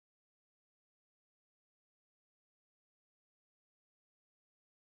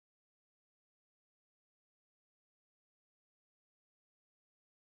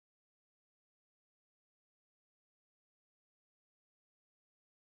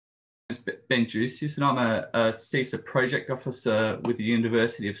is Ben Jucius, and I'm a CSER Project Officer with the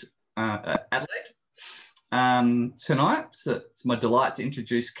University of Adelaide. Tonight, so it's my delight to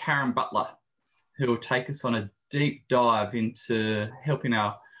introduce Karen Butler, who will take us on a deep dive into helping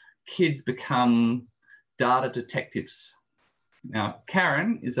our kids become data detectives. Now,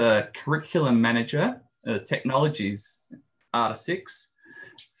 Karen is a curriculum manager, technologies R6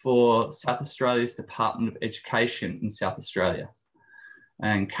 for South Australia's Department of Education in South Australia.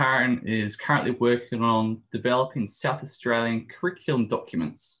 And Karen is currently working on developing South Australian curriculum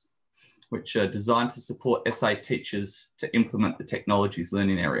documents, which are designed to support SA teachers to implement the technologies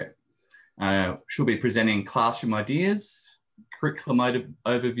learning area. She'll be presenting classroom ideas, curriculum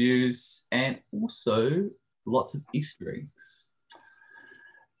overviews, and also lots of Easter eggs.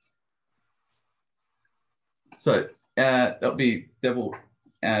 So that'll be Devil.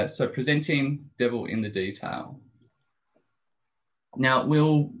 So presenting Devil in the Detail. Now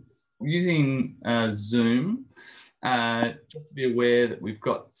we'll using Zoom. Just to be aware that we've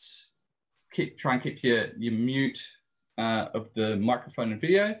got try and keep your mute of the microphone and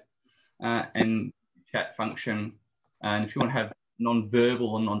video and chat function. And if you want to have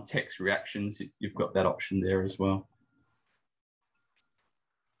non-verbal and non-text reactions, you've got that option there as well.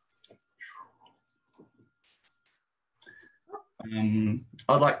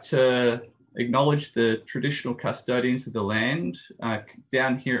 I'd like to acknowledge the traditional custodians of the land.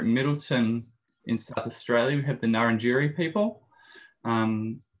 Down here at Middleton in South Australia, we have the Nurrungiri people.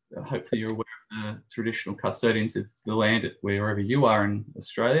 Hopefully you're aware of the traditional custodians of the land at wherever you are in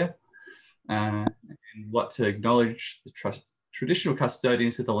Australia. And I'd like to acknowledge the traditional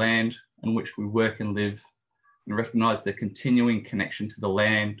custodians of the land on which we work and live, and recognise their continuing connection to the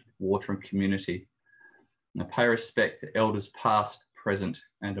land, water and community. And I pay respect to elders past, present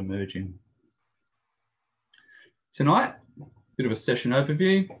and emerging. Tonight, a bit of a session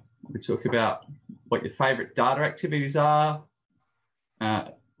overview. We talk about what your favourite data activities are,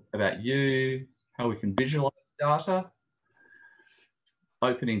 about you, how we can visualise data,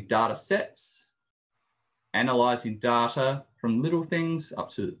 opening data sets, analysing data from little things up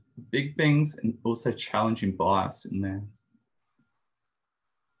to big things, and also challenging bias in there.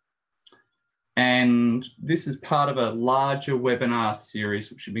 And this is part of a larger webinar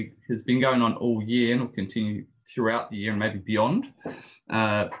series, which has been going on all year and will continue throughout the year and maybe beyond,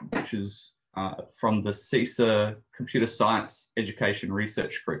 which is from the CSER Computer Science Education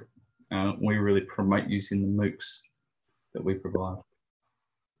Research Group. We really promote using the MOOCs that we provide.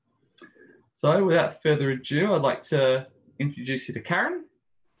 So without further ado, I'd like to introduce you to Karen,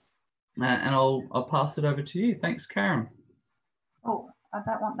 and I'll pass it over to you. Thanks, Karen. Oh, I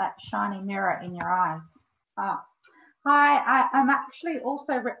don't want that shiny mirror in your eyes. Hi, I'm actually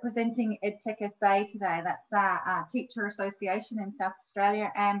also representing EdTech SA today. That's our teacher association in South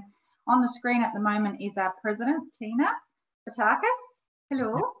Australia. And on the screen at the moment is our president, Tina Patakis.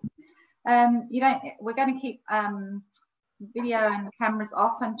 Hello. We're going to keep video and cameras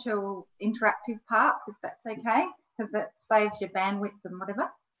off until interactive parts, if that's okay, because it saves your bandwidth and whatever.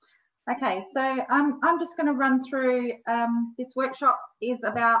 Okay, so I'm just going to run through. This workshop is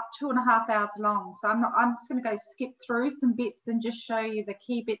about 2.5 hours long, so I'm just going to go skip through some bits and just show you the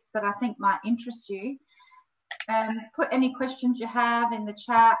key bits that I think might interest you. Put any questions you have in the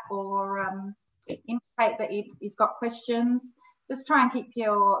chat, or indicate that you've got questions. Just try and keep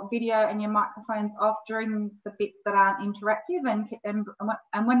your video and your microphones off during the bits that aren't interactive, and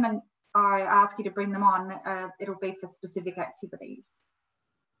when I ask you to bring them on, it'll be for specific activities.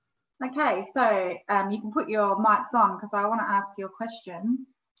 Okay, so you can put your mics on because I want to ask you a question.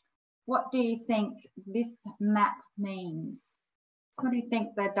 What do you think this map means? What do you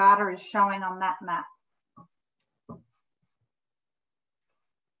think the data is showing on that map?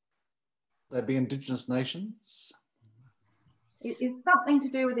 They'd be Indigenous nations. It is something to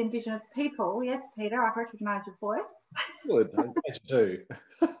do with Indigenous people. Yes, Peter, I recognise your voice. Good, I'm glad you do.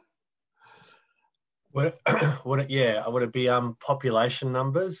 Would it be population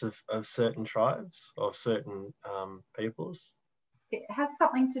numbers of certain tribes or certain peoples? It has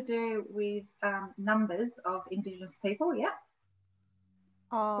something to do with numbers of Indigenous people, yeah.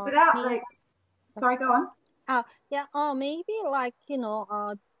 Sorry, go on. Maybe like,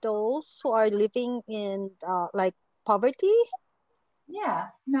 those who are living in like poverty. Yeah,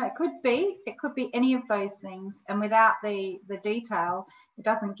 no, it could be any of those things, and without the detail, it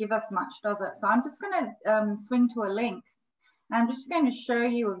doesn't give us much, does it? So I'm just going to swing to a link, and I'm just going to show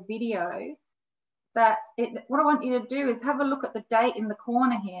you a video that what I want you to do is have a look at the date in the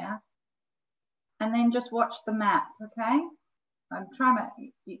corner here, and then just watch the map, okay? I'm trying to,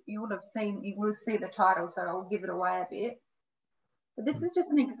 you will see the title, so I'll give it away a bit. But this is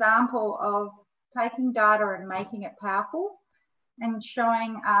just an example of taking data and making it powerful and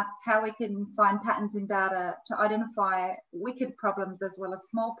showing us how we can find patterns in data to identify wicked problems as well as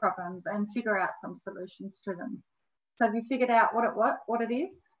small problems and figure out some solutions to them. So have you figured out what it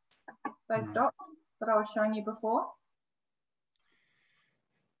is? Those dots that I was showing you before?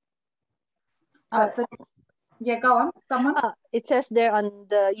 So yeah, go on, someone. It says there on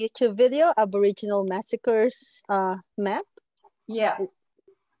the YouTube video, Aboriginal Massacres map. Yeah.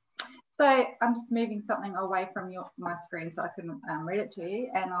 So I'm just moving something away from my screen so I can read it to you,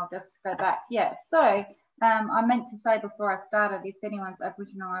 and I'll just go back. Yeah, so I meant to say before I started, if anyone's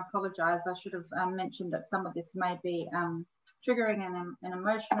Aboriginal, I apologise. I should have mentioned that some of this may be triggering and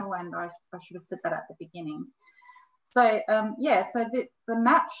emotional, and I should have said that at the beginning. So yeah, so the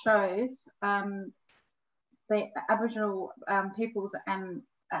map shows the Aboriginal peoples and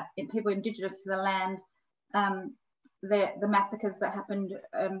people Indigenous to the land, the massacres that happened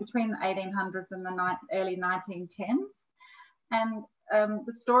between the 1800s and the early 1910s. And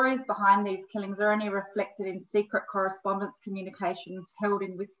the stories behind these killings are only reflected in secret correspondence communications held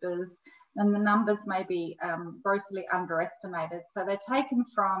in whispers, and the numbers may be grossly underestimated. So they're taken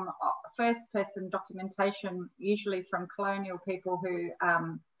from first-person documentation, usually from colonial people who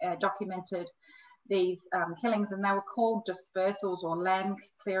documented these killings, and they were called dispersals or land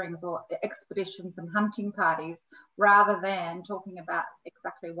clearings or expeditions and hunting parties, rather than talking about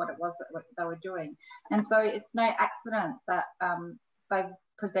exactly what it was that they were doing. And so it's no accident that they've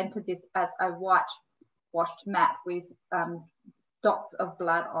presented this as a whitewashed map with dots of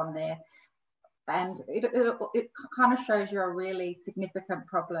blood on there. And it kind of shows you a really significant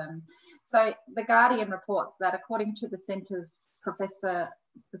problem. So the Guardian reports that according to the centre's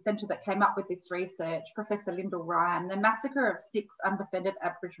the centre that came up with this research, Professor Lyndall Ryan, the massacre of 6 undefended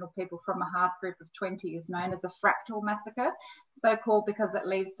Aboriginal people from a half group of 20 is known as a fractal massacre, so called because it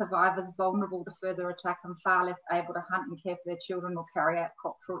leaves survivors vulnerable to further attack and far less able to hunt and care for their children or carry out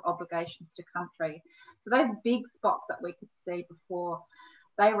cultural obligations to country. So those big spots that we could see before,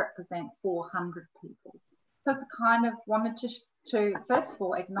 they represent 400 people. So it's a kind of wanted to first of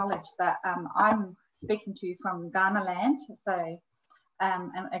all acknowledge that I'm speaking to you from Ghana land, so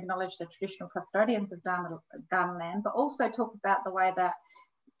and acknowledge the traditional custodians of Ghana land, but also talk about the way that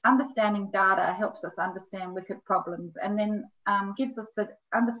understanding data helps us understand wicked problems, and then gives us the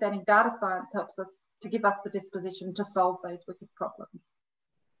understanding data science helps us to give us the disposition to solve those wicked problems.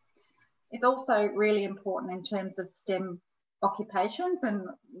 It's also really important in terms of STEM occupations and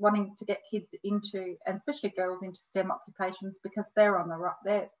wanting to get kids into, and especially girls into STEM occupations, because they're on the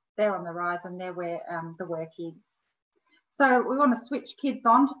rise and they're where the work is. So we want to switch kids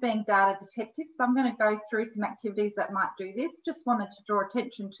on to being data detectives. So I'm going to go through some activities that might do this. Just wanted to draw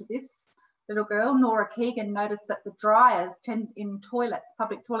attention to this little girl. Nora Keegan noticed that the dryers in toilets,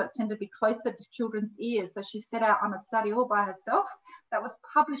 public toilets, tend to be closer to children's ears. So she set out on a study all by herself that was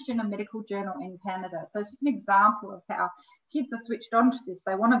published in a medical journal in Canada. So it's just an example of how kids are switched on to this.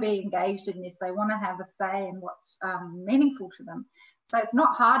 They want to be engaged in this. They want to have a say in what's meaningful to them. So it's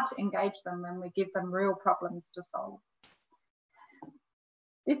not hard to engage them when we give them real problems to solve.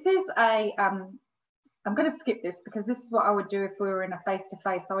 This is I'm going to skip this because this is what I would do if we were in a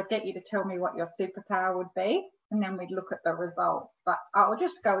face-to-face. I would get you to tell me what your superpower would be, and then we'd look at the results. But I'll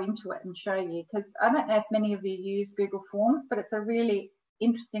just go into it and show you, because I don't know if many of you use Google Forms, but it's a really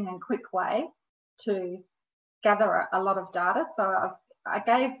interesting and quick way to gather a lot of data. So I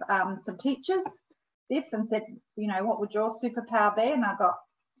gave some teachers this and said, you know, what would your superpower be? And I got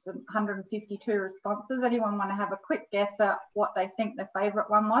some 152 responses. Anyone want to have a quick guess at what they think their favourite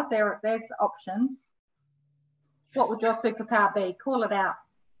one was? There's the options. What would your superpower be? Call it out.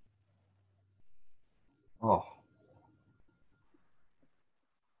 Oh,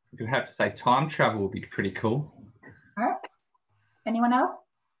 you'd have to say time travel would be pretty cool. All right. Anyone else?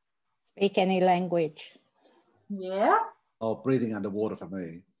 Speak any language. Yeah. Oh, breathing underwater for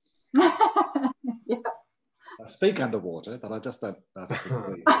me. Yeah. I speak underwater, but I just don't know if I can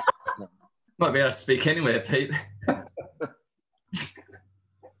breathe. Might be able to speak anywhere, Pete.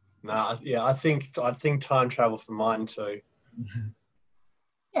 No, yeah, I think time travel for mine too.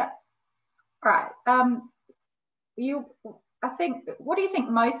 Yeah. All right. What do you think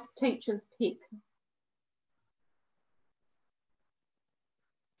most teachers pick?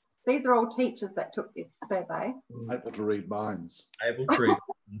 These are all teachers that took this survey. Able to read minds. Able to read.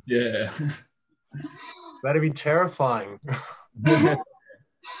 Yeah. That'd be terrifying.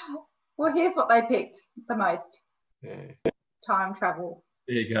 Well, here's what they picked the most. Yeah. Time travel.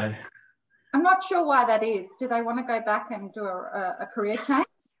 There you go. I'm not sure why that is. Do they want to go back and do a career change?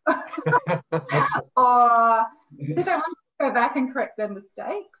 Or do they want to go back and correct their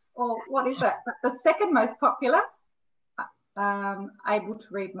mistakes, or what is that? But the second most popular, able to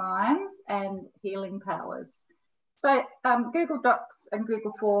read minds and healing powers. So Google Docs and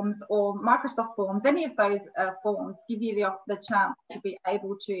Google Forms or Microsoft Forms, any of those forms give you the chance to be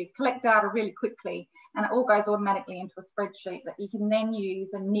able to collect data really quickly, and it all goes automatically into a spreadsheet that you can then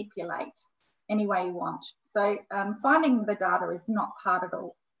use and manipulate any way you want. So finding the data is not hard at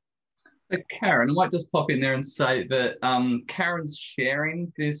all. So Karen, I might just pop in there and say that Karen's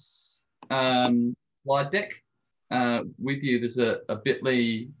sharing this slide deck with you. There's a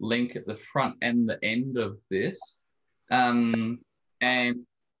bit.ly link at the front and the end of this. And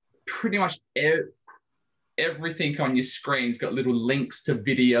pretty much everything on your screen's got little links to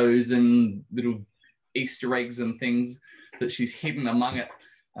videos and little Easter eggs and things that she's hidden among it.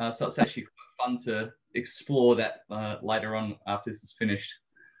 So it's actually quite fun to explore that later on after this is finished.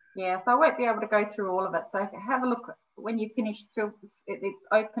 Yeah, so I won't be able to go through all of it. So have a look when you finish. It's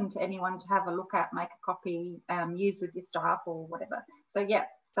open to anyone to have a look at, make a copy, use with your staff or whatever. So yeah,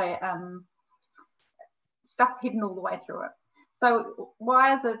 stuff hidden all the way through it. So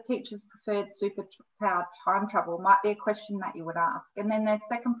why is a teacher's preferred superpowered time travel might be a question that you would ask. And then their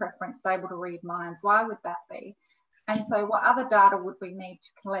second preference, able to read minds. Why would that be? And so what other data would we need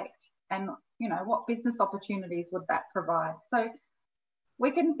to collect? And, you know, what business opportunities would that provide? So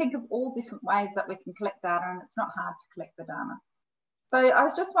we can think of all different ways that we can collect data, and it's not hard to collect the data. So I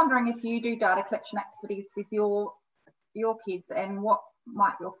was just wondering if you do data collection activities with your kids, and what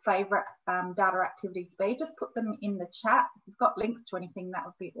might your favourite data activities be? Just put them in the chat. If you've got links to anything, that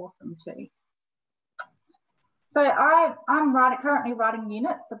would be awesome too. So I'm currently writing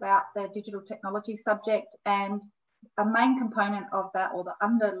units about the digital technology subject, and a main component of that, or the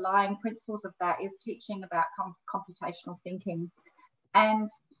underlying principles of that, is teaching about computational thinking. And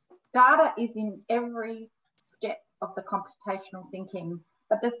data is in every step of the computational thinking,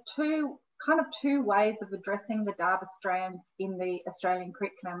 but there's two ways of addressing the data strands in the Australian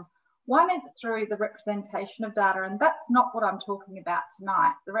curriculum. One is through the representation of data, and that's not what I'm talking about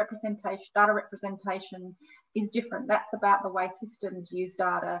tonight. The data representation is different. That's about the way systems use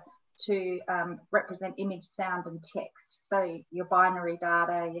data to represent image, sound, and text. So your binary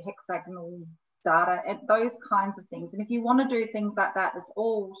data, your hexagonal data, and those kinds of things. And if you want to do things like that, there's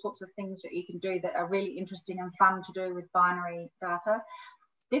all sorts of things that you can do that are really interesting and fun to do with binary data.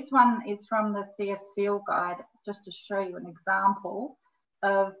 This one is from the CS Field Guide, just to show you an example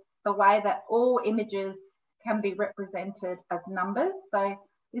of the way that all images can be represented as numbers. So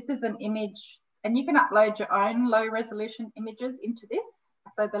this is an image, and you can upload your own low resolution images into this.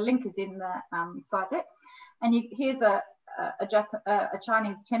 So the link is in the slide deck. And here's a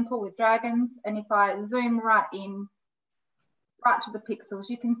Chinese temple with dragons. And if I zoom right to the pixels,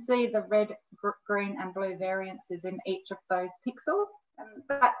 you can see the red, green and blue variances in each of those pixels. And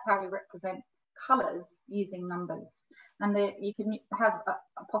that's how we represent colours using numbers. And you can have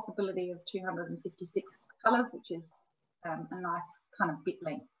a possibility of 256 colours, which is a nice kind of bit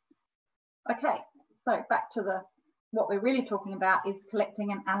length. Okay, so back to what we're really talking about is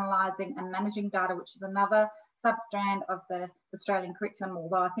collecting and analysing and managing data, which is another substrand of the Australian curriculum,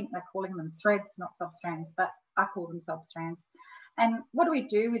 although I think they're calling them threads, not substrands, but I call them substrands. And what do we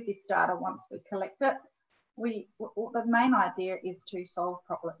do with this data once we collect it? The main idea is to solve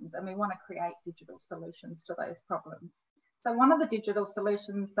problems, and we want to create digital solutions to those problems. So one of the digital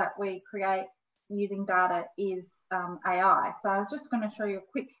solutions that we create using data is AI. So I was just going to show you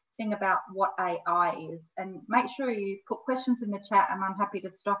a quick thing about what AI is, and make sure you put questions in the chat, and I'm happy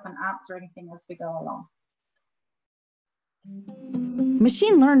to stop and answer anything as we go along.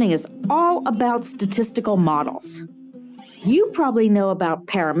 Machine learning is all about statistical models. You probably know about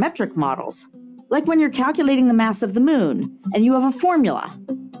parametric models, like when you're calculating the mass of the moon and you have a formula.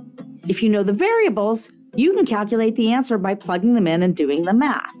 If you know the variables, you can calculate the answer by plugging them in and doing the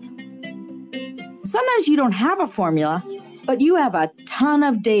math. Sometimes you don't have a formula, but you have a ton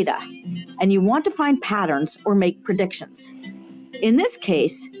of data, and you want to find patterns or make predictions. In this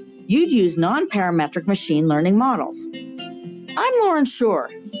case, you'd use non-parametric machine learning models. I'm Lauren Shore,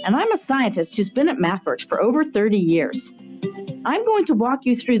 and I'm a scientist who's been at MathWorks for over 30 years. I'm going to walk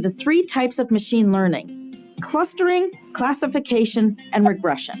you through the 3 types of machine learning: clustering, classification, and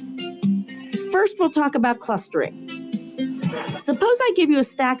regression. First, we'll talk about clustering. Suppose I give you a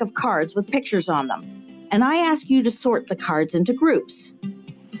stack of cards with pictures on them, and I ask you to sort the cards into groups.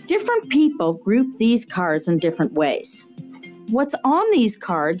 Different people group these cards in different ways. What's on these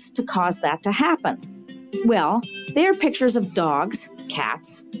cards to cause that to happen? Well, they are pictures of dogs,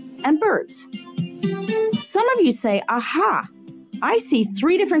 cats, and birds. Some of you say, aha, I see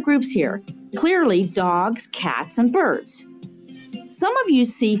 3 different groups here. Clearly dogs, cats, and birds. Some of you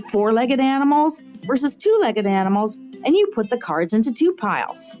see four-legged animals versus two-legged animals, and you put the cards into two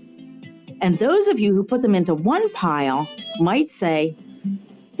piles. And those of you who put them into one pile might say,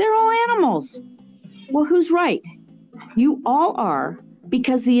 they're all animals. Well, who's right? You all are,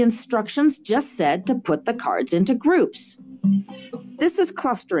 because the instructions just said to put the cards into groups. This is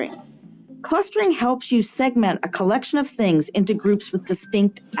clustering. Clustering helps you segment a collection of things into groups with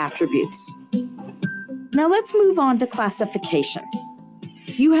distinct attributes. Now let's move on to classification.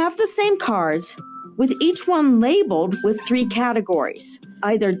 You have the same cards, with each one labeled with 3 categories,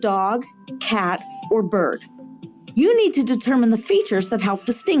 either dog, cat, or bird. You need to determine the features that help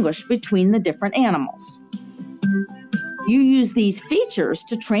distinguish between the different animals. You use these features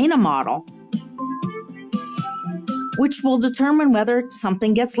to train a model, which will determine whether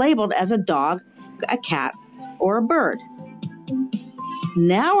something gets labeled as a dog, a cat, or a bird.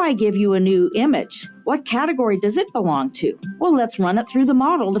 Now I give you a new image. What category does it belong to? Well, let's run it through the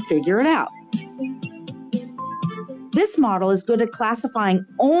model to figure it out. This model is good at classifying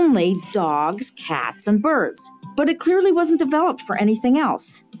only dogs, cats, and birds, but it clearly wasn't developed for anything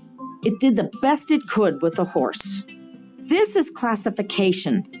else. It did the best it could with a horse. This is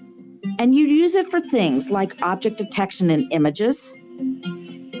classification, and you use it for things like object detection in images,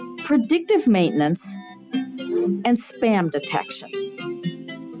 predictive maintenance, and spam detection.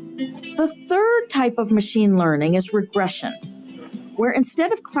 The third type of machine learning is regression, where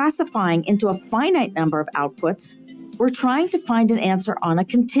instead of classifying into a finite number of outputs, we're trying to find an answer on a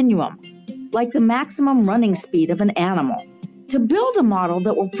continuum, like the maximum running speed of an animal. To build a model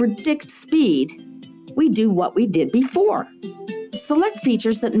that will predict speed, we do what we did before. Select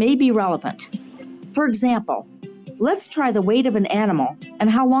features that may be relevant. For example, let's try the weight of an animal and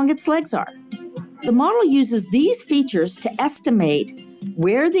how long its legs are. The model uses these features to estimate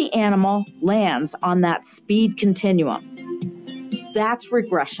where the animal lands on that speed continuum. That's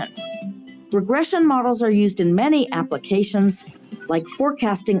regression. Regression models are used in many applications, like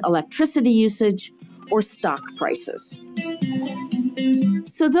forecasting electricity usage or stock prices.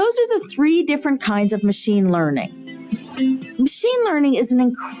 So those are the 3 different kinds of machine learning. Machine learning is an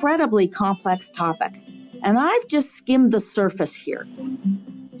incredibly complex topic, and I've just skimmed the surface here.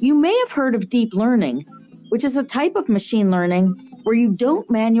 You may have heard of deep learning, which is a type of machine learning where you don't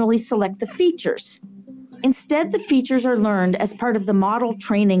manually select the features. Instead, the features are learned as part of the model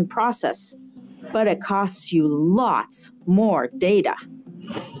training process, but it costs you lots more data.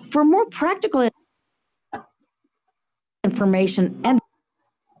 For more practical information and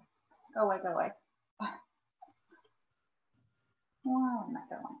Go away. Why am I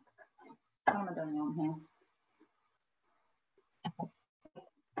going? What am I doing on here?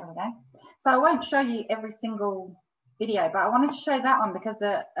 There we go. So I won't show you every single video, but I wanted to show that one because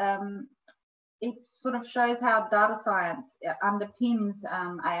it sort of shows how data science underpins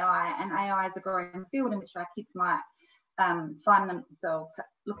AI, and AI is a growing field in which our kids might find themselves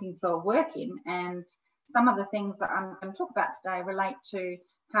looking for work in. And some of the things that I'm going to talk about today relate to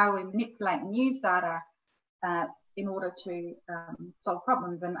how we manipulate and use data in order to solve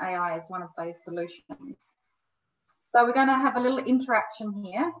problems, and AI is one of those solutions. So we're going to have a little interaction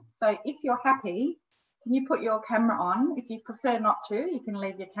here. So if you're happy, can you put your camera on? If you prefer not to, you can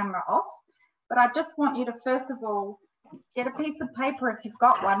leave your camera off. But I just want you to, first of all, get a piece of paper if you've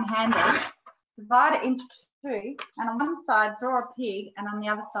got one handy, divide it into 2, and on one side draw a pig, and on the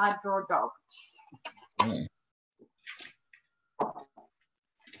other side draw a dog. Yeah.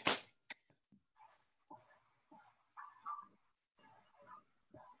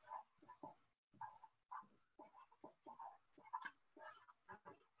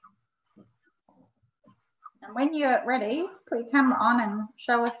 And when you're ready, put your camera on and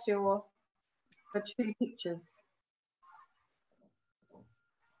show us the 2 pictures.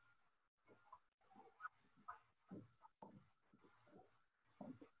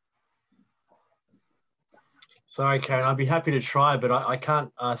 Sorry, Karen, I'd be happy to try, but I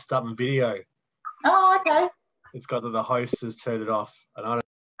can't start my video. Oh, okay. It's got that the host has turned it off, and I don't.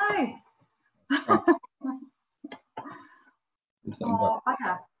 Oh.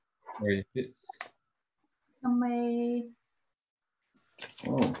 Okay. Where it fits. Can we?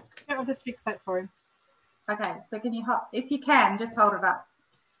 Oh. Yeah, I'll just fix that for him. Okay, so can you, if you can, just hold it up.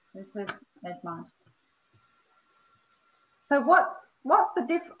 There's mine. So what's the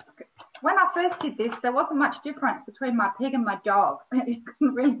difference? When I first did this, there wasn't much difference between my pig and my dog. You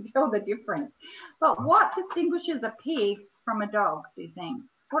couldn't really tell the difference. But what distinguishes a pig from a dog, do you think?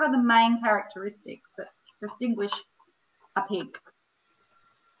 What are the main characteristics that distinguish a pig?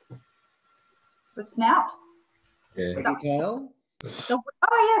 The snout? Yeah. Wiggly tail?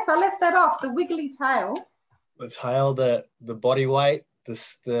 Oh, yes, I left that off. The wiggly tail. the tail, the body weight,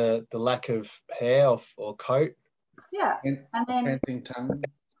 the lack of hair or coat. Yeah, and then panting tongue.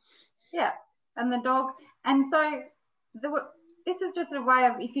 Yeah, and the dog. And so this is just a way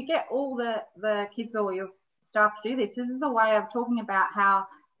of, if you get all the kids or your staff to do this, this is a way of talking about how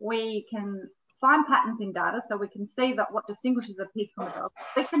we can find patterns in data, so we can see that what distinguishes a pig from a dog.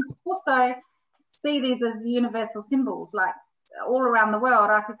 We can also see these as universal symbols, like all around the world.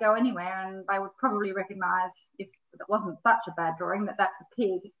 I could go anywhere and they would probably recognise, if it wasn't such a bad drawing, that that's a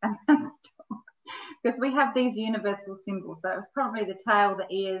pig and that's a dog. Because we have these universal symbols. So it's probably the tail, the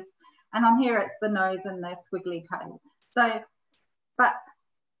ears, and on here it's the nose and the squiggly tail. So, but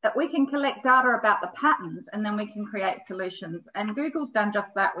we can collect data about the patterns and then we can create solutions. And Google's done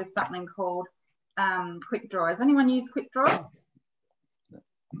just that with something called Quick Draw. Has anyone used Quick Draw?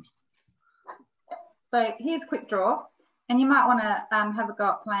 So here's Quick Draw, and you might want to have a go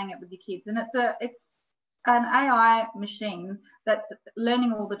at playing it with your kids. And it's an AI machine that's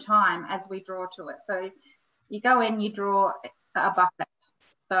learning all the time as we draw to it. So you go in, you draw a bucket.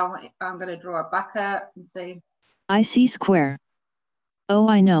 So I'm going to draw a bucket and see. I see square. Oh,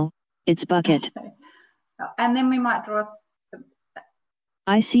 I know. It's bucket. And then we might draw.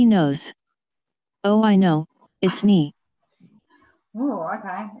 I see nose. Oh, I know. It's knee. Oh,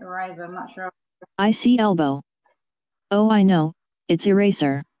 okay. Eraser. I'm not sure. I see elbow. Oh, I know. It's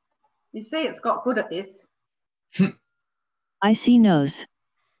eraser. You see, it's got good at this. I see nose.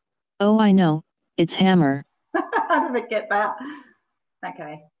 Oh, I know. It's hammer. How did it get that?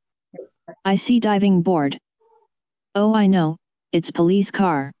 Okay. I see diving board. Oh, I know. It's police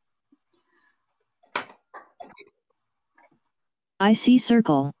car. I see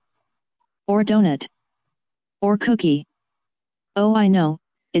circle. Or donut. Or cookie. Oh, I know.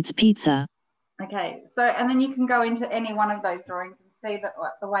 It's pizza. Okay, so, and then you can go into any one of those drawings and see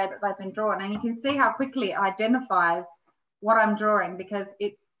the way that they've been drawn, and you can see how quickly it identifies what I'm drawing, because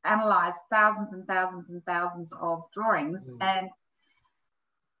it's analysed thousands and thousands and thousands of drawings. And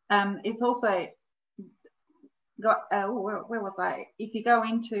it's also got, where was I? If you go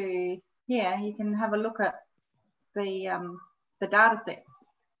into here, you can have a look at the data sets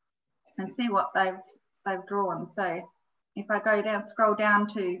and see what they've drawn. So if I go down, scroll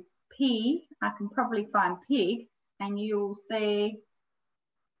down to P, I can probably find pig, and you'll see,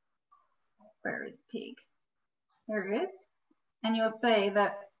 where is pig? There it is. And you'll see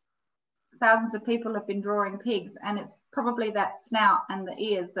that thousands of people have been drawing pigs, and it's probably that snout and the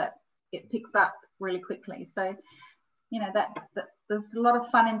ears that it picks up really quickly. So, you know, that there's a lot of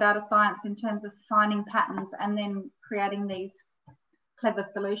fun in data science in terms of finding patterns and then creating these clever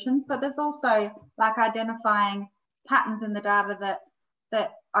solutions. But there's also like identifying patterns in the data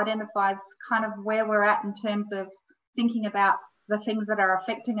that identifies kind of where we're at in terms of thinking about the things that are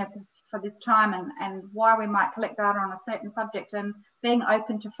affecting us for this time, and why we might collect data on a certain subject, and being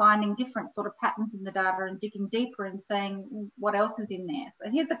open to finding different sort of patterns in the data and digging deeper and seeing what else is in there.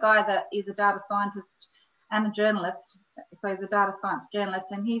 So here's a guy that is a data scientist and a journalist. So he's a data science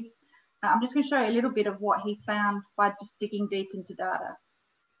journalist, and I'm just going to show you a little bit of what he found by just digging deep into data.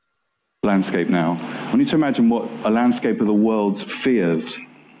 Landscape now. I need to imagine what a landscape of the world's fears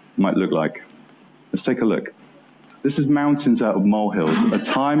might look like. Let's take a look. This is mountains out of molehills, a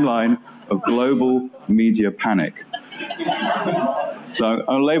timeline of global media panic. So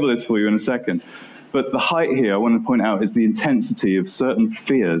I'll label this for you in a second. But the height here, I want to point out, is the intensity of certain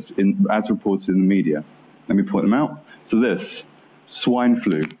fears as reported in the media. Let me point them out. So this, swine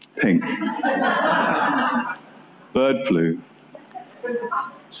flu, pink. Bird flu.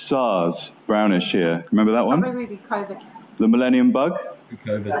 SARS, brownish here. Remember that one? Probably COVID. The millennium bug.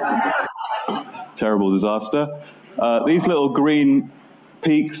 COVID. Terrible disaster. These little green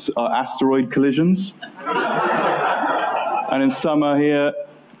peaks are asteroid collisions. And in summer here,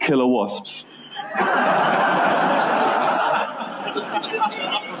 killer wasps.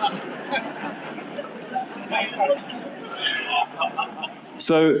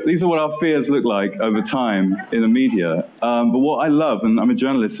 So these are what our fears look like over time in the media. But what I love, and I'm a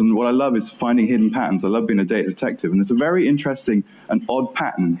journalist, and what I love is finding hidden patterns. I love being a data detective. And there's a very interesting and odd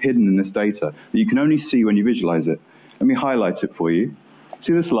pattern hidden in this data that you can only see when you visualize it. Let me highlight it for you.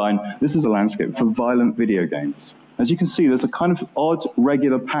 See this line? This is a landscape for violent video games. As you can see, there's a kind of odd,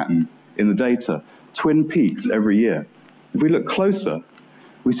 regular pattern in the data, twin peaks every year. If we look closer,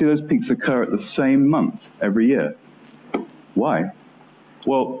 we see those peaks occur at the same month every year. Why?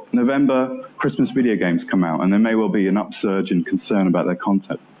 Well, November, Christmas video games come out, and there may well be an upsurge in concern about their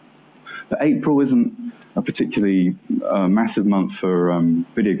content. But April isn't a particularly massive month for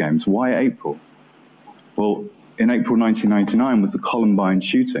video games. Why April? Well, in April 1999 was the Columbine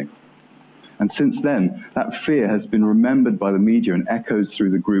shooting. And since then, that fear has been remembered by the media and echoes through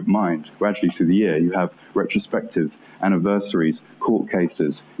the group mind. Gradually through the year, you have retrospectives, anniversaries, court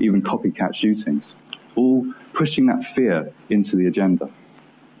cases, even copycat shootings, all pushing that fear into the agenda.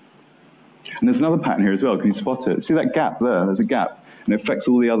 And there's another pattern here as well. Can you spot it? See that gap there? There's a gap, and it affects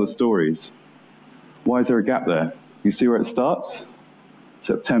all the other stories. Why is there a gap there? You see where it starts?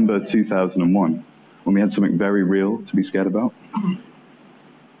 September 2001, when we had something very real to be scared about.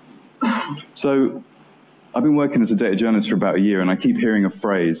 So I've been working as a data journalist for about a year, and I keep hearing a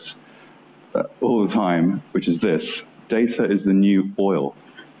phrase all the time, which is this: data is the new oil.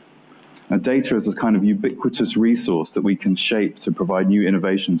 Now, data is a kind of ubiquitous resource that we can shape to provide new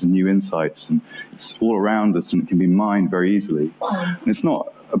innovations and new insights, and it's all around us and it can be mined very easily. And it's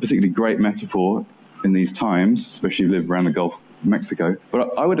not a particularly great metaphor in these times, especially if you live around the Gulf of Mexico,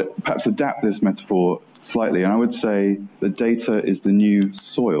 but I would perhaps adapt this metaphor slightly, and I would say that data is the new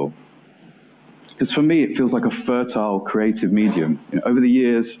soil. Because for me, it feels like a fertile, creative medium. You know, over the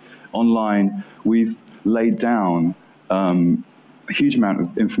years, online, we've laid down a huge amount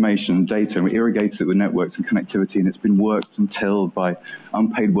of information and data, and we irrigated it with networks and connectivity, and it's been worked and tilled by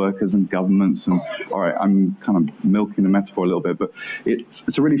unpaid workers and governments. And all right, I'm kind of milking the metaphor a little bit, but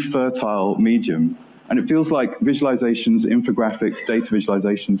it's a really fertile medium. And it feels like visualizations, infographics, data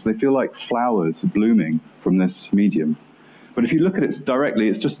visualizations, they feel like flowers blooming from this medium. But if you look at it directly,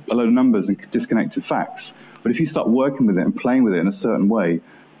 it's just a load of numbers and disconnected facts. But if you start working with it and playing with it in a certain way,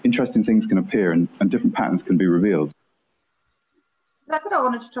 interesting things can appear and different patterns can be revealed. That's what I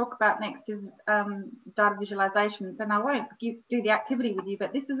wanted to talk about next is data visualizations. And I won't do the activity with you,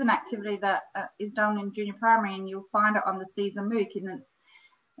 but this is an activity that is done in junior primary, and you'll find it on the CSER MOOC. And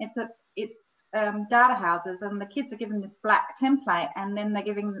it's data houses, and the kids are given this black template, and then they're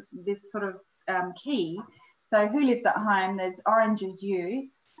giving this sort of key. So who lives at home? There's orange is you,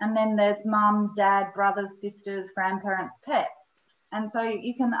 and then there's mum, dad, brothers, sisters, grandparents, pets. And so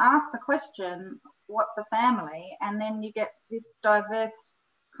you can ask the question, what's a family? And then you get this diverse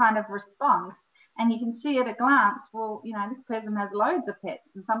kind of response, and you can see at a glance, well, you know, this person has loads of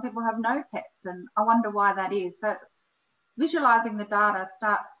pets and some people have no pets, and I wonder why that is. So visualizing the data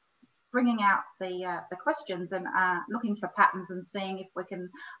starts bringing out the questions and looking for patterns and seeing if we can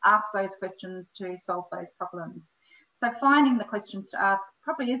ask those questions to solve those problems. So finding the questions to ask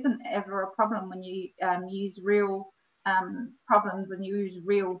probably isn't ever a problem when you use real problems and you use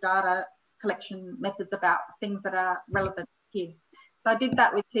real data collection methods about things that are relevant to kids. So I did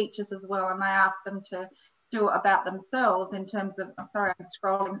that with teachers as well, and I asked them to do it about themselves in terms of, sorry, I'm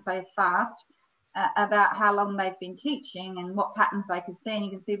scrolling so fast, about how long they've been teaching and what patterns they could see. And you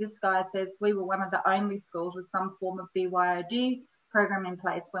can see this guy says we were one of the only schools with some form of BYOD program in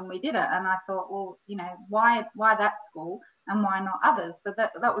place when we did it. And I thought, well, you know, why that school and why not others? So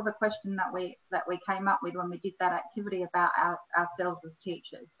that was a question that we came up with when we did that activity about ourselves as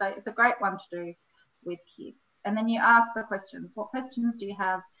teachers. So it's a great one to do with kids. And then you ask the questions. What questions do you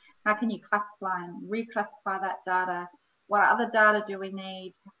have? How can you classify and reclassify that data? What other data do we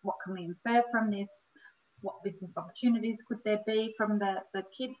need? What can we infer from this? What business opportunities could there be from the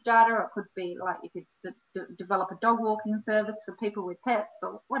kids' data? Or it could be like you could develop a dog walking service for people with pets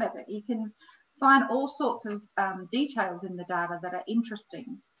or whatever. You can find all sorts of details in the data that are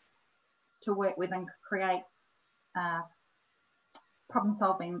interesting to work with and create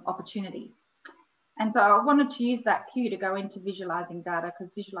problem-solving opportunities. And so I wanted to use that cue to go into visualizing data,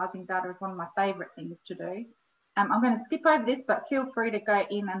 because visualizing data is one of my favourite things to do. I'm going to skip over this, but feel free to go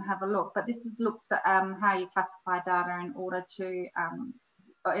in and have a look. But this looks at how you classify data in order to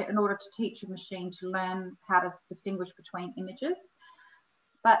teach a machine to learn how to distinguish between images.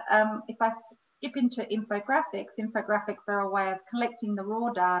 But if I skip into infographics, infographics are a way of collecting the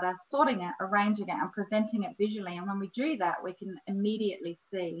raw data, sorting it, arranging it, and presenting it visually. And when we do that, we can immediately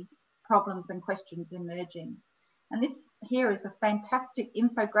see problems and questions emerging. And this here is a fantastic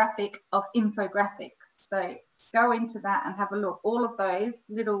infographic of infographics. So go into that and have a look. All of those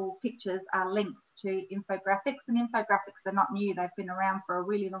little pictures are links to infographics, and infographics are not new. They've been around for a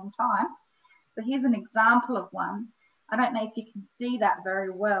really long time. So here's an example of one. I don't know if you can see that very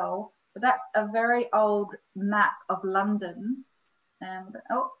well, but that's a very old map of London.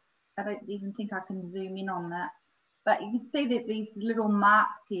 Oh, I don't even think I can zoom in on that. But you can see that these little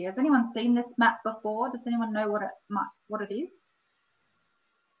marks here. Has anyone seen this map before? Does anyone know what it is?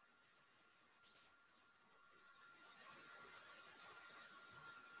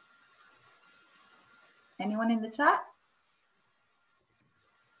 Anyone in the chat?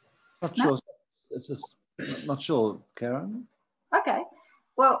 Not No? sure. It's just not sure, Karen. Okay.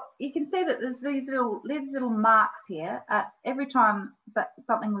 Well, you can see that there's these little marks here. Every time that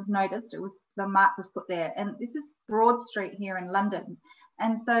something was noticed, the mark was put there. And this is Broad Street here in London.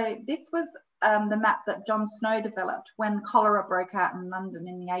 And so this was the map that John Snow developed when cholera broke out in London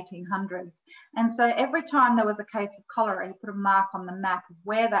in the 1800s. And so every time there was a case of cholera, he put a mark on the map of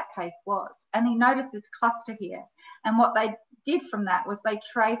where that case was. And he noticed this cluster here. And what they did from that was they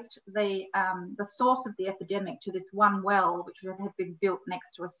traced the source of the epidemic to this one well, which had been built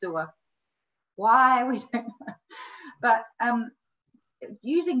next to a sewer. Why? We don't know. But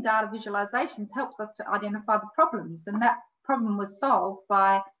using data visualizations helps us to identify the problems. And that problem was solved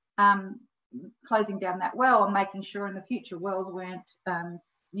by closing down that well and making sure in the future wells weren't,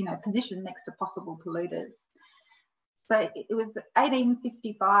 positioned next to possible polluters. So it was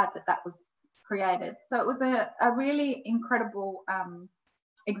 1855 that was created. So it was a really incredible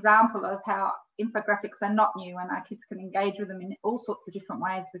example of how infographics are not new, and our kids can engage with them in all sorts of different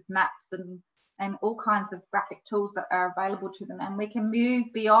ways with maps and all kinds of graphic tools that are available to them. And we can move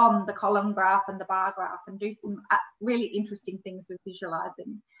beyond the column graph and the bar graph and do some really interesting things with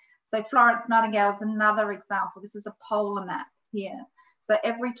visualizing. So Florence Nightingale is another example. This is a polar map here. So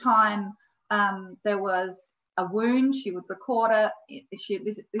every time there was a wound, she would record it.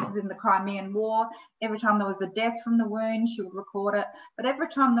 This is in the Crimean War. Every time there was a death from the wound, she would record it. But every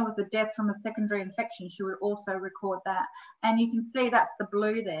time there was a death from a secondary infection, she would also record that. And you can see that's the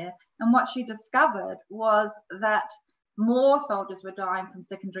blue there. And what she discovered was that more soldiers were dying from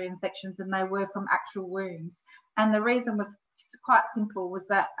secondary infections than they were from actual wounds. And the reason was quite simple, was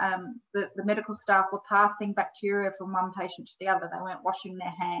that the medical staff were passing bacteria from one patient to the other. They weren't washing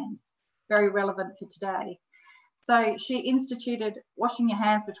their hands. Very relevant for today. So she instituted washing your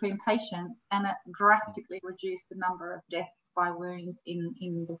hands between patients, and it drastically reduced the number of deaths by wounds in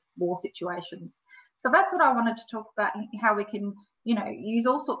the war situations. So that's what I wanted to talk about, how we can, use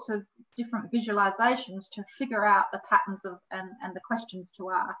all sorts of different visualizations to figure out the patterns of and the questions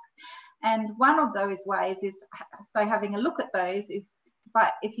to ask. And one of those ways is, so having a look at those is,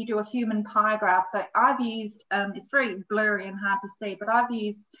 but if you do a human pie graph, so I've used, it's very blurry and hard to see, but I've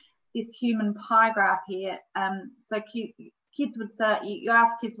used this human pie graph here. So kids would say, you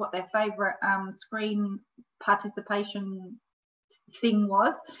ask kids what their favorite screen participation thing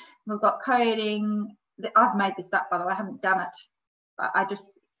was. We've got coding. I've made this up, by the way, I haven't done it. I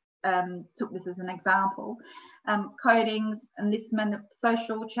just took this as an example. Codings, and this meant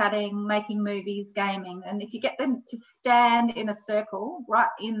social, chatting, making movies, gaming. And if you get them to stand in a circle, right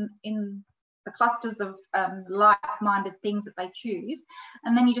in the clusters of like-minded things that they choose,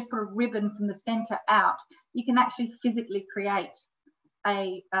 and then you just put a ribbon from the center out, you can actually physically create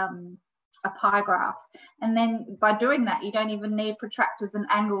a pie graph. And then by doing that, you don't even need protractors and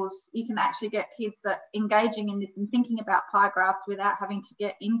angles. You can actually get kids that engaging in this and thinking about pie graphs without having to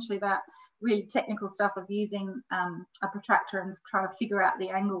get into that really technical stuff of using a protractor and trying to figure out the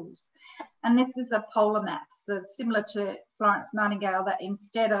angles. And this is a polar map, so similar to Florence Nightingale, that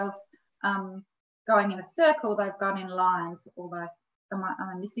instead of going in a circle, they've gone in lines. Although, am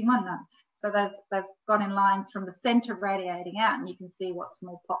I missing one? No. So they've gone in lines from the centre radiating out, and you can see what's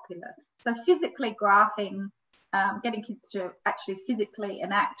more popular. So physically graphing, getting kids to actually physically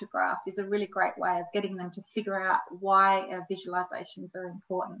enact a graph is a really great way of getting them to figure out why visualizations are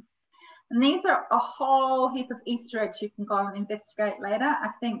important. And these are a whole heap of Easter eggs you can go and investigate later. I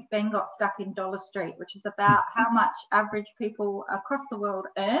think Ben got stuck in Dollar Street, which is about how much average people across the world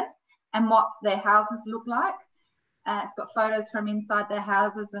earn and what their houses look like. It's got photos from inside their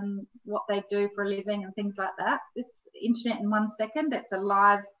houses and what they do for a living and things like that. This internet in 1 second, it's a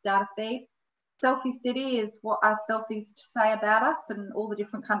live data feed. Selfie City is what our selfies say about us, and all the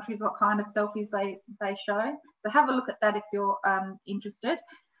different countries, what kind of selfies they show. So have a look at that if you're interested.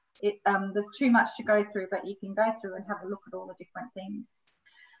 There's too much to go through, but you can go through and have a look at all the different things.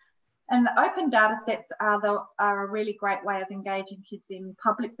 And the open data sets are a really great way of engaging kids in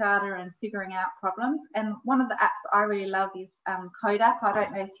public data and figuring out problems. And one of the apps I really love is CodeApp. I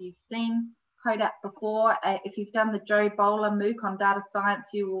don't know if you've seen CodeApp before. If you've done the Joe Bowler MOOC on data science,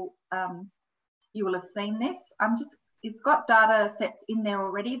 you will have seen this. It's got data sets in there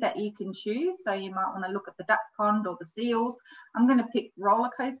already that you can choose. So you might want to look at the duck pond or the seals. I'm going to pick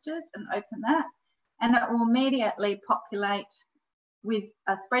roller coasters and open that. And it will immediately populate with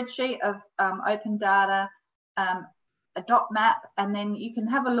a spreadsheet of open data, a dot map, and then you can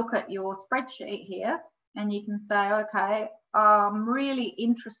have a look at your spreadsheet here, and you can say, okay, I'm really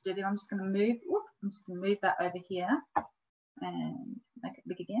interested in, I'm just going to move that over here and make it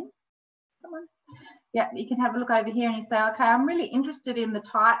big again. Come on. Yeah, you can have a look over here and you say, okay, I'm really interested in the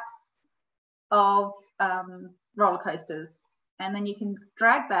types of roller coasters. And then you can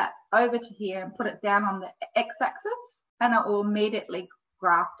drag that over to here and put it down on the x-axis, and it will immediately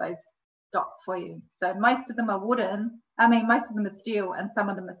graph those dots for you. So most of them are wooden. I mean, most of them are steel, and some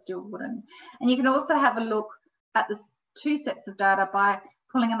of them are still wooden. And you can also have a look at the two sets of data by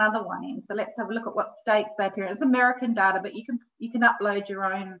pulling another one in. So let's have a look at what states they appear. It's American data, but you can upload your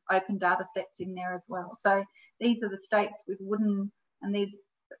own open data sets in there as well. So these are the states with wooden,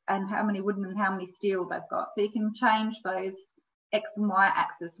 and how many wooden and how many steel they've got. So you can change those X and Y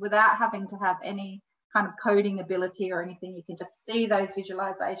axis without having to have any kind of coding ability or anything. You can just see those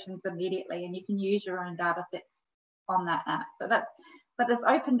visualizations immediately, and you can use your own data sets on that app. So but there's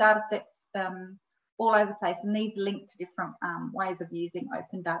open data sets all over the place, and these link to different ways of using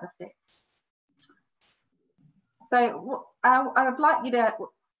open data sets. So I would like you to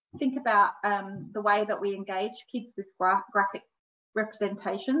think about the way that we engage kids with graphic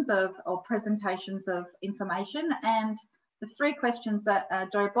representations or presentations of information. And the three questions that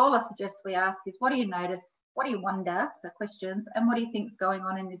Joe Bowler suggests we ask is, what do you notice? What do you wonder? So questions. And what do you think is going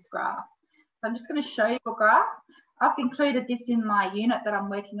on in this graph? So I'm just going to show you a graph. I've included this in my unit that I'm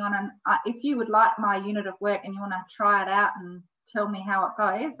working on. And if you would like my unit of work and you want to try it out and tell me how it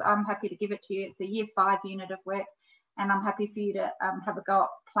goes, I'm happy to give it to you. It's a Year 5 unit of work, and I'm happy for you to have a go at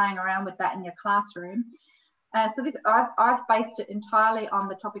playing around with that in your classroom. So this, I've based it entirely on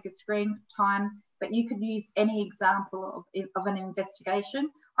the topic of screen time, but you could use any example of an investigation.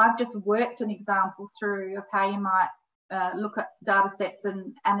 I've just worked an example through of how you might look at data sets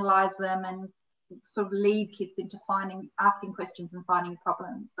and analyse them and sort of lead kids into asking questions and finding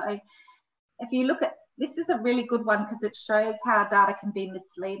problems. So if you look at, this is a really good one because it shows how data can be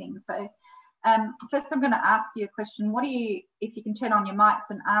misleading. So first I'm going to ask you a question. If you can turn on your mics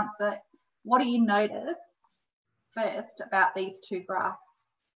and answer, what do you notice first about these two graphs?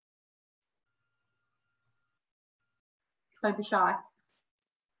 Don't be shy.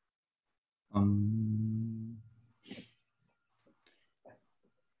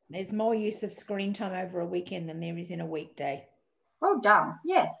 There's more use of screen time over a weekend than there is in a weekday. Well done.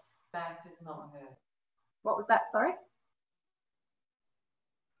 Yes. Fact is not heard. What was that? Sorry?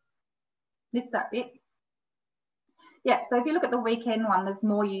 Missed that bit. Yeah, so if you look at the weekend one, there's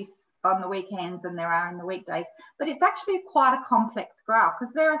more use on the weekends than there are in the weekdays. But it's actually quite a complex graph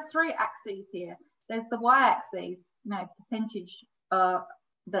because there are three axes here. There's the y-axis, percentage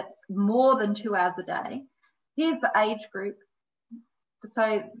that's more than 2 hours a day. Here's the age group.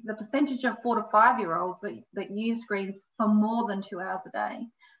 So the percentage of 4 to 5-year-olds that use screens for more than 2 hours a day.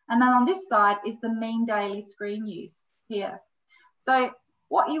 And then on this side is the mean daily screen use here. So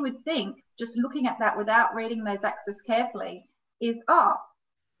what you would think, just looking at that without reading those axes carefully, is,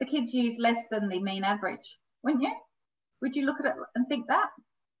 the kids use less than the mean average, wouldn't you? Would you look at it and think that?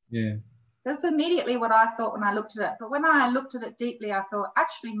 Yeah. That's immediately what I thought when I looked at it. But when I looked at it deeply, I thought,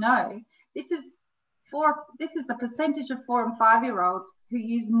 actually, no, this is the percentage of 4 and 5-year-olds who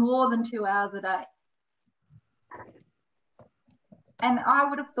use more than 2 hours a day. And I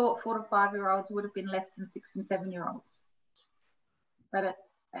would have thought 4 to 5-year-olds would have been less than 6 and 7-year-olds. But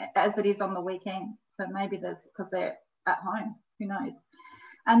it's as it is on the weekend. So maybe there's, because they're at home, who knows?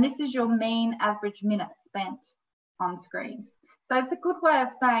 And this is your mean average minutes spent on screens. So it's a good way of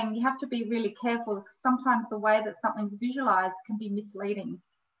saying you have to be really careful because sometimes the way that something's visualized can be misleading.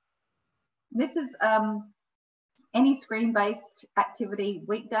 This is any screen-based activity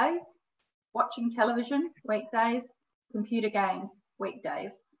weekdays, watching television weekdays, computer games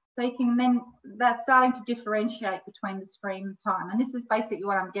weekdays. So you can then, that's starting to differentiate between the screen time. And this is basically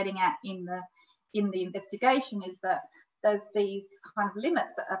what I'm getting at in the investigation, is that there's these kind of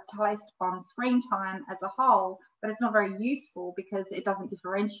limits that are placed on screen time as a whole, but it's not very useful because it doesn't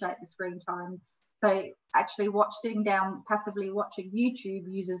differentiate the screen time. So actually sitting down passively watching YouTube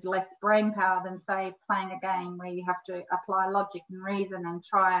uses less brain power than, say, playing a game where you have to apply logic and reason and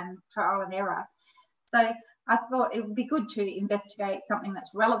trial and error. So I thought it would be good to investigate something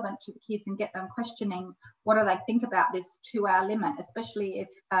that's relevant to the kids and get them questioning what do they think about this 2-hour limit, especially if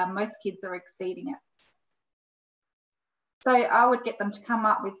most kids are exceeding it. So I would get them to come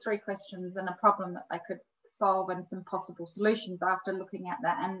up with 3 questions and a problem that they could solve and some possible solutions after looking at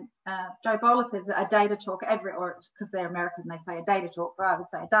that. And Joe Bowler says a data talk or because they're American, they say a data talk, but I would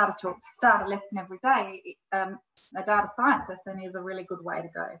say a data talk to start a lesson every day. A data science lesson is a really good way to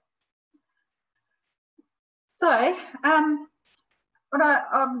go. So I'm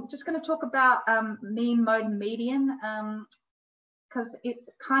just going to talk about mean, mode, and median, because it's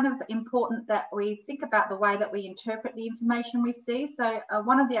kind of important that we think about the way that we interpret the information we see. So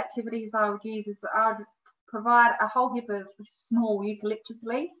one of the activities I would use is I would provide a whole heap of small eucalyptus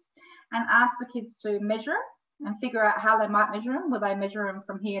leaves and ask the kids to measure and figure out how they might measure them. Will they measure them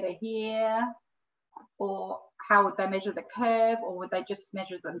from here to here? Or how would they measure the curve? Or would they just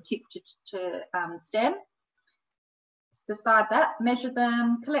measure them tip to stem? Decide that, measure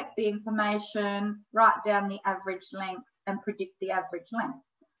them, collect the information, write down the average length and predict the average length.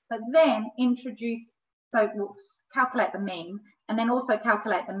 But then introduce, so we'll calculate the mean and then also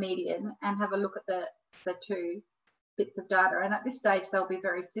calculate the median and have a look at the two bits of data. And at this stage, they'll be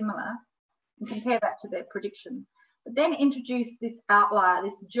very similar, and compare that to their prediction. But then introduce this outlier,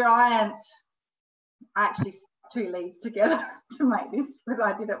 this giant, I actually stuck 2 leaves together to make this because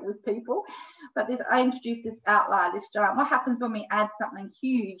I did it with people. But I introduced this outlier, this giant. What happens when we add something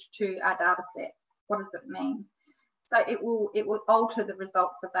huge to our data set? What does it mean? So it will alter the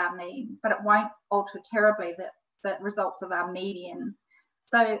results of our mean, but it won't alter terribly the results of our median.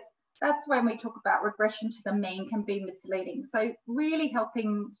 So that's when we talk about regression to the mean can be misleading. So really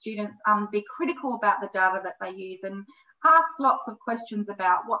helping students be critical about the data that they use and ask lots of questions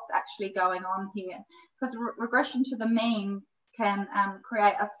about what's actually going on here. Because regression to the mean can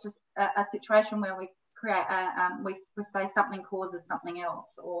create us just a situation where we create we say something causes something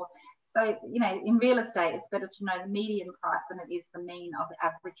else. Or so, you know, in real estate, it's better to know the median price than it is the mean of the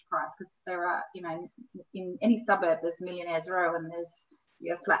average price, because there are, you know, in any suburb there's Millionaires Row and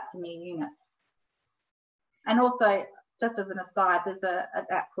there's flats and new units. And also, just as an aside, there's an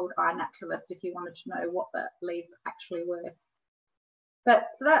app called iNaturalist if you wanted to know what the leaves actually were. But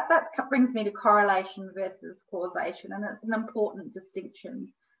so that brings me to correlation versus causation, and it's an important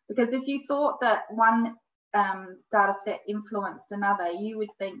distinction, because if you thought that one data set influenced another, you would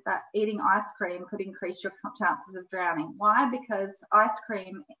think that eating ice cream could increase your chances of drowning. Why? Because ice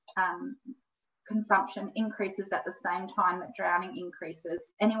cream consumption increases at the same time that drowning increases.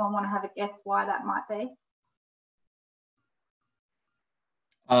 Anyone want to have a guess why that might be?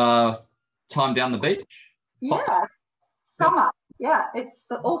 Time down the beach? Yeah, summer. Yeah, it's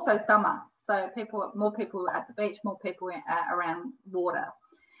also summer. So more people at the beach, more people around water.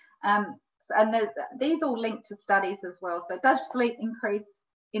 And these all link to studies as well. So does sleep increase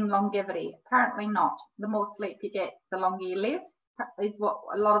in longevity? Apparently not. The more sleep you get, the longer you live, is what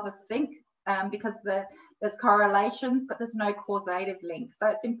a lot of us think, because there's correlations, but there's no causative link. So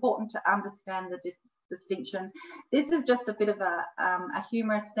it's important to understand the distinction. This is just a bit of a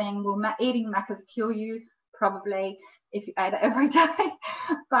humorous thing. Will eating Maccas kill you? Probably, if you ate it every day.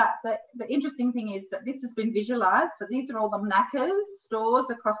 But the interesting thing is that this has been visualized. So these are all the Maccas stores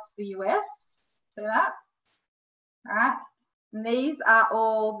across the US. See that? All right. And these are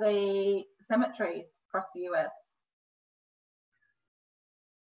all the cemeteries across the US.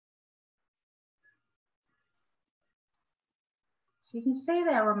 So you can see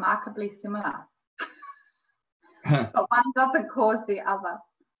they're remarkably similar. But one doesn't cause the other,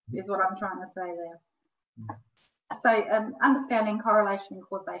 is what I'm trying to say there. So understanding correlation and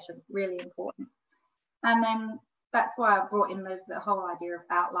causation, really important. And then that's why I brought in the whole idea of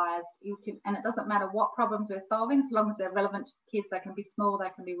outliers. And it doesn't matter what problems we're solving, so long as they're relevant to the kids. They can be small, they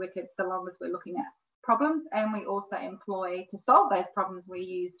can be wicked, so long as we're looking at problems. And we also employ, to solve those problems, we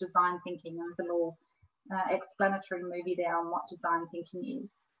use design thinking. And there's a little explanatory movie there on what design thinking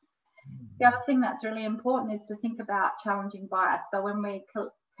is. The other thing that's really important is to think about challenging bias. So when we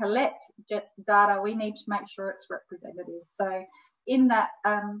collect data, we need to make sure it's representative. So in that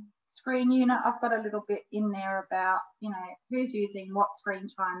screen unit, I've got a little bit in there about, you know, who's using what screen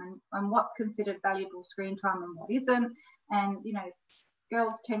time and what's considered valuable screen time and what isn't. And, you know,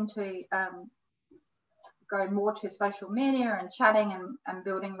 girls tend to go more to social media and chatting and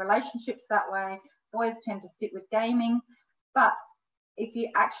building relationships that way. Boys tend to sit with gaming. But if you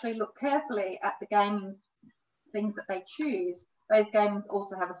actually look carefully at the gaming things that they choose, those gamings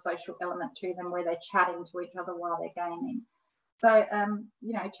also have a social element to them where they're chatting to each other while they're gaming. So,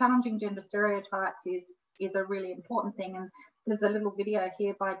 you know, challenging gender stereotypes is a really important thing. And there's a little video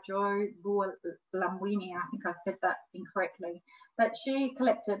here by Jo Buolamwini. I think I said that incorrectly. But she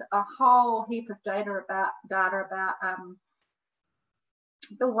collected a whole heap of data about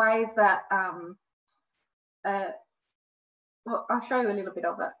the ways that, well, I'll show you a little bit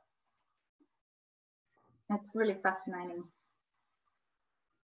of it. It's really fascinating.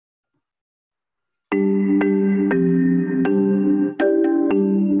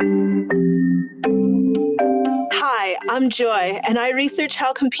 Hi, I'm Joy, and I research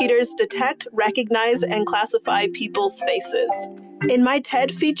how computers detect, recognize, and classify people's faces. In my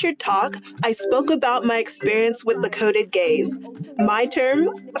TED featured talk, I spoke about my experience with the coded gaze, my term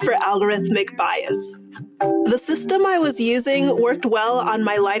for algorithmic bias. The system I was using worked well on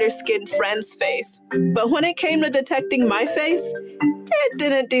my lighter-skinned friend's face, but when it came to detecting my face, it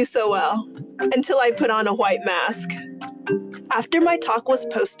didn't do so well, until I put on a white mask. After my talk was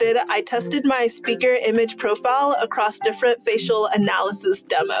posted, I tested my speaker image profile across different facial analysis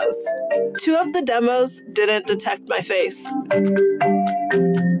demos. 2 of the demos didn't detect my face.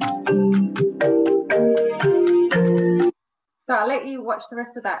 So I'll let you watch the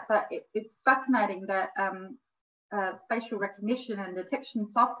rest of that, but it's fascinating that facial recognition and detection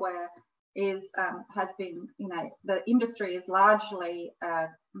software has been, the industry is largely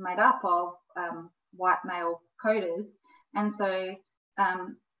made up of white male coders, and so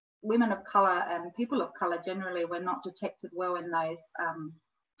women of colour and people of colour generally were not detected well in those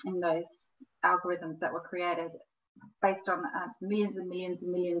algorithms that were created based on millions and millions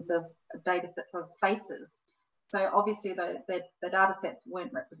and millions of data sets of faces. So obviously the data sets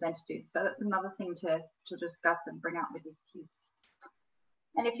weren't representative. So that's another thing to discuss and bring up with your kids.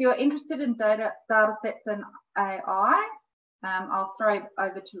 And if you're interested in data sets and AI, I'll throw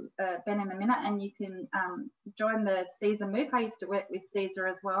over to Ben in a minute, and you can join the CSER MOOC. I used to work with CSER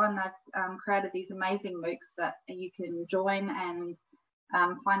as well, and they've created these amazing MOOCs that you can join and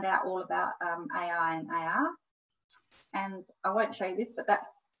find out all about AI and AR. And I won't show you this, but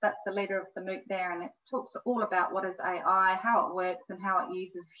that's the leader of the MOOC there, and it talks all about what is AI, how it works, and how it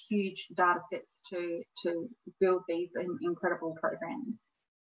uses huge data sets to build these incredible programs.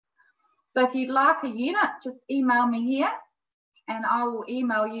 So if you'd like a unit, just email me here, and I will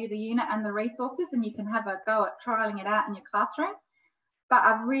email you the unit and the resources, and you can have a go at trialing it out in your classroom. But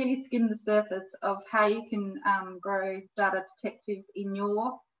I've really skimmed the surface of how you can grow data detectives in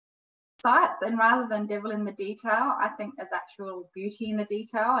your sites, and rather than devil in the detail, I think there's actual beauty in the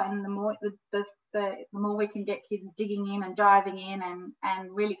detail, and the more we can get kids digging in and diving in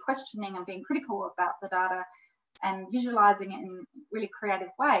and really questioning and being critical about the data and visualizing it in really creative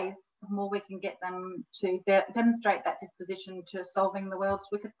ways, the more we can get them to demonstrate that disposition to solving the world's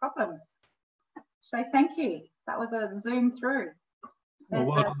wicked problems. So thank you. That was a zoom through.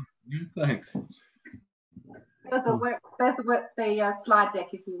 Thanks. There's the slide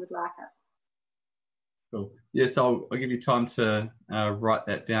deck if you would like it. Cool. Yes, I'll give you time to write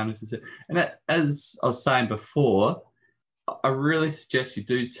that down. And as I was saying before, I really suggest you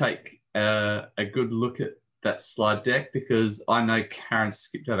do take a good look at that slide deck, because I know Karen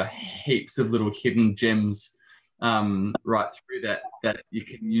skipped over heaps of little hidden gems right through that you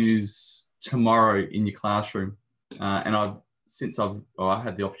can use tomorrow in your classroom. And I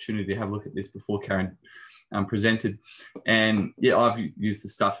had the opportunity to have a look at this before Karen presented, and yeah, I've used the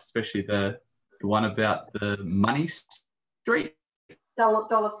stuff, especially the one about the money street.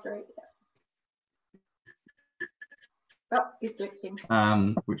 Dollar Street. Oh, he's glitching.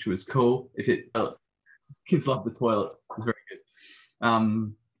 Which was cool. Kids love the toilets. It's very good.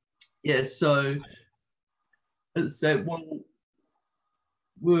 Yeah, so as I said,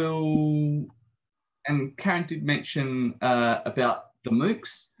 and Karen did mention about the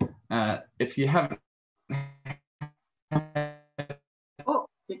MOOCs. If you haven't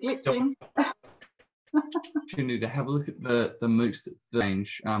you're glitching. opportunity to have a look at the MOOCs that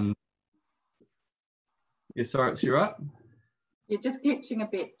range. Yeah, sorry, it's you right? You're just glitching a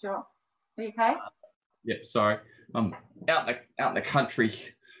bit, John. Are you okay? Yeah, sorry. I'm out in the country.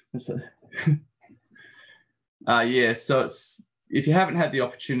 Yeah, so if you haven't had the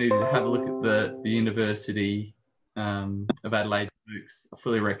opportunity to have a look at the University of Adelaide MOOCs, I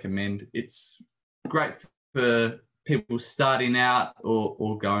fully recommend. It's great for people starting out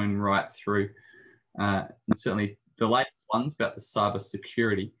or going right through. And certainly the latest ones about the cyber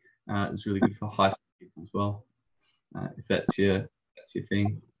security is really good for high school kids as well, if that's your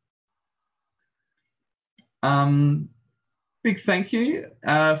thing. Big thank you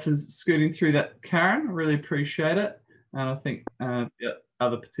for scooting through that, Karen. I really appreciate it. And I think the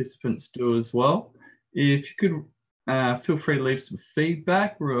other participants do as well. If you could feel free to leave some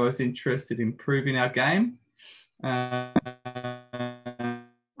feedback. We're always interested in improving our game. And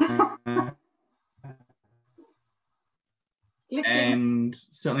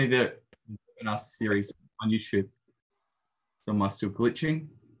certainly the webinar series on YouTube. So am I still glitching?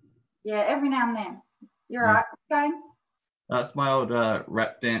 Yeah, every now and then. You're right. Going. That's my old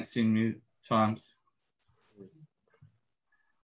rap dancing times.